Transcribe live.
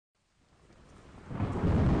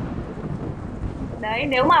Đấy,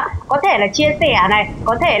 nếu mà có thể là chia sẻ này,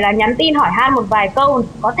 có thể là nhắn tin hỏi han một vài câu,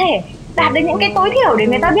 có thể đạt được những cái tối thiểu để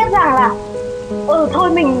người ta biết rằng là thôi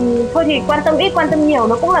thì quan tâm ít quan tâm nhiều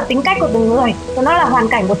nó cũng là tính cách của từng người, nó là hoàn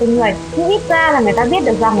cảnh của từng người, nhưng ít ra là người ta biết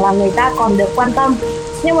được rằng là người ta còn được quan tâm.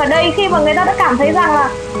 Nhưng mà đây khi mà người ta đã cảm thấy rằng là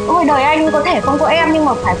ôi đời anh có thể không có em nhưng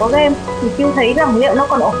mà phải có game, thì Pew thấy rằng liệu nó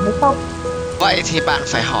còn ổn hay không? Vậy thì bạn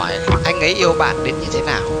phải hỏi anh ấy yêu bạn đến như thế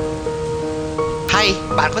nào, hay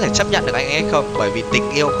bạn có thể chấp nhận được anh ấy không? Bởi vì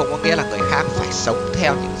tình yêu không có nghĩa là người khác phải sống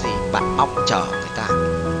theo những gì bạn mong chờ người ta.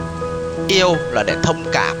 Yêu là để thông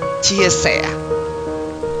cảm, chia sẻ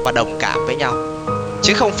và đồng cảm với nhau,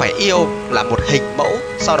 chứ không phải yêu là một hình mẫu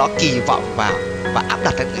sau đó kỳ vọng vào và áp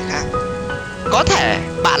đặt lên người khác. Có thể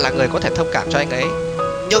bạn là người có thể thông cảm cho anh ấy,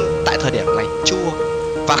 nhưng tại thời điểm này chưa.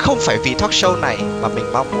 Và không phải vì talk show này mà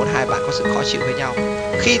mình mong muốn hai bạn có sự khó chịu với nhau.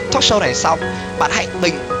 Khi talk show này xong, bạn hãy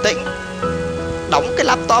bình tĩnh, đóng cái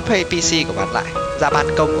laptop hay PC của bạn lại, ra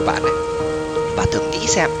ban công của bạn này, và thử nghĩ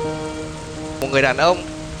xem, một người đàn ông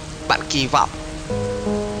bạn kỳ vọng,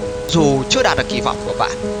 dù chưa đạt được kỳ vọng của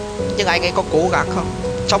bạn, nhưng anh ấy có cố gắng không?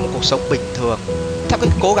 Trong một cuộc sống bình thường, theo cái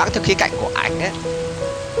cố gắng theo khía cạnh của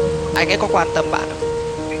anh ấy có quan tâm bạn không?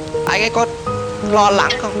 Anh ấy có lo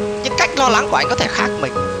lắng không? Nhưng cách lo lắng của anh có thể khác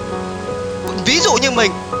mình. Ví dụ như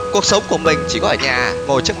mình, cuộc sống của mình chỉ có ở nhà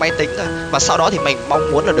ngồi trước máy tính thôi, và sau đó thì mình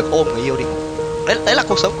mong muốn là được ôm người yêu đi. Đấy là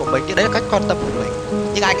cuộc sống của mình, chứ đấy là cách quan tâm của mình.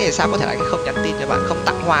 Nhưng anh ấy thì sao? Có thể là anh ấy không nhắn tin cho bạn, không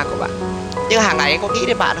tặng hoa của bạn, nhưng hàng ngày anh có nghĩ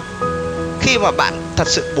đến bạn không? Khi mà bạn thật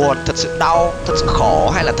sự buồn, thật sự đau, thật sự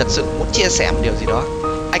khổ, hay là thật sự muốn chia sẻ một điều gì đó,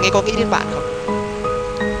 anh ấy có nghĩ đến bạn không?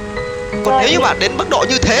 Còn nếu như bạn đến mức độ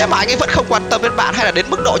như thế mà anh ấy vẫn không quan tâm đến bạn, hay là đến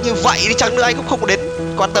mức độ như vậy đi chăng nữa anh cũng không đến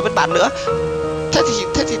quan tâm đến bạn nữa, thế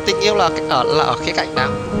thì tình yêu là ở khía cạnh nào?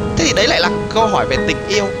 Thế thì đấy lại là câu hỏi về tình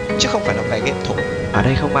yêu, chứ không phải là về game thủ. Ở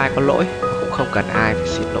đây không ai có lỗi, cũng không cần ai phải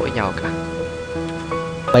xin lỗi nhau cả.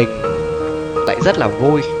 Mình lại rất là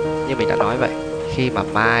vui, như mình đã nói vậy, khi mà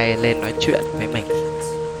Mai lên nói chuyện với mình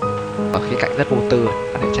ở khía cạnh rất vô tư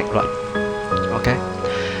để tranh luận. Ok.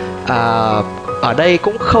 Ở đây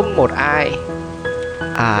cũng không một ai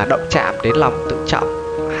động chạm đến lòng tự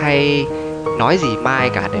trọng hay nói gì Mai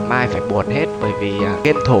cả để Mai phải buồn hết, bởi vì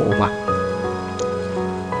game thủ mà.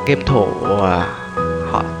 Game thủ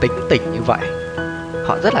họ tính tình như vậy,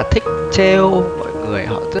 họ rất là thích trêu mọi người,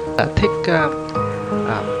 họ rất là thích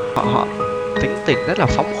họ tính tình rất là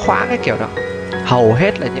phóng khoáng cái kiểu đó. Hầu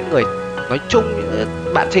hết là những người, nói chung những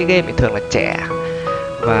bạn chơi game thì thường là trẻ,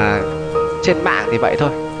 và trên mạng thì vậy thôi.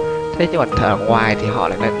 Thế nhưng mà ở ngoài thì họ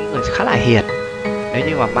lại là những người khá là hiền. Nếu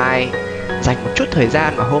như mà Mai dành một chút thời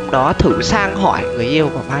gian mà hôm đó thử sang hỏi người yêu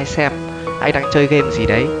của Mai xem anh đang chơi game gì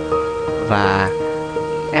đấy, và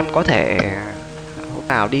em có thể hôm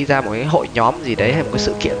nào đi ra một cái hội nhóm gì đấy hay một cái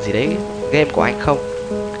sự kiện gì đấy game của anh không,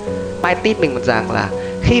 Mai tin mình một rằng là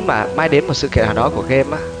khi mà Mai đến một sự kiện nào đó của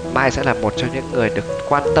game á, Mai sẽ là một trong những người được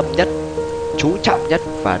quan tâm nhất, chú trọng nhất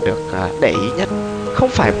và được để ý nhất. Không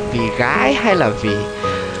phải vì gái hay là vì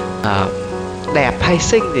đẹp hay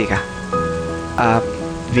xinh gì cả,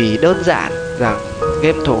 vì đơn giản rằng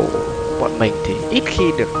game thủ bọn mình thì ít khi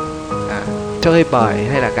được chơi bời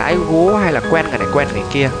hay là gái gú hay là quen người này quen người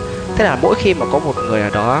kia. Thế là mỗi khi mà có một người nào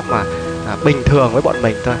đó mà bình thường với bọn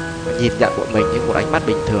mình thôi, nhìn nhận bọn mình như một ánh mắt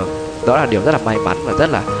bình thường, đó là điều rất là may mắn và rất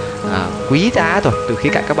là quý giá rồi, từ khía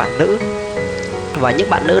cạnh các bạn nữ. Và những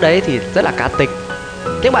bạn nữ đấy thì rất là cá tính.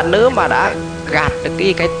 Những bạn nữ mà đã gạt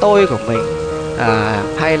được cái tôi của mình,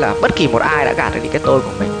 hay là bất kỳ một ai đã gạt được cái tôi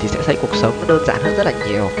của mình, thì sẽ thấy cuộc sống nó đơn giản hơn rất là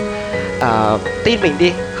nhiều. Tin mình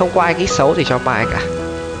đi, không có ai nghĩ xấu gì cho Mai cả.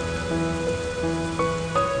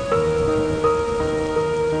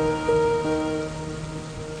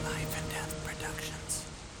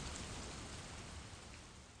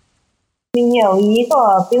 Mình hiểu ý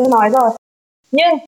của Pew nói rồi, nhưng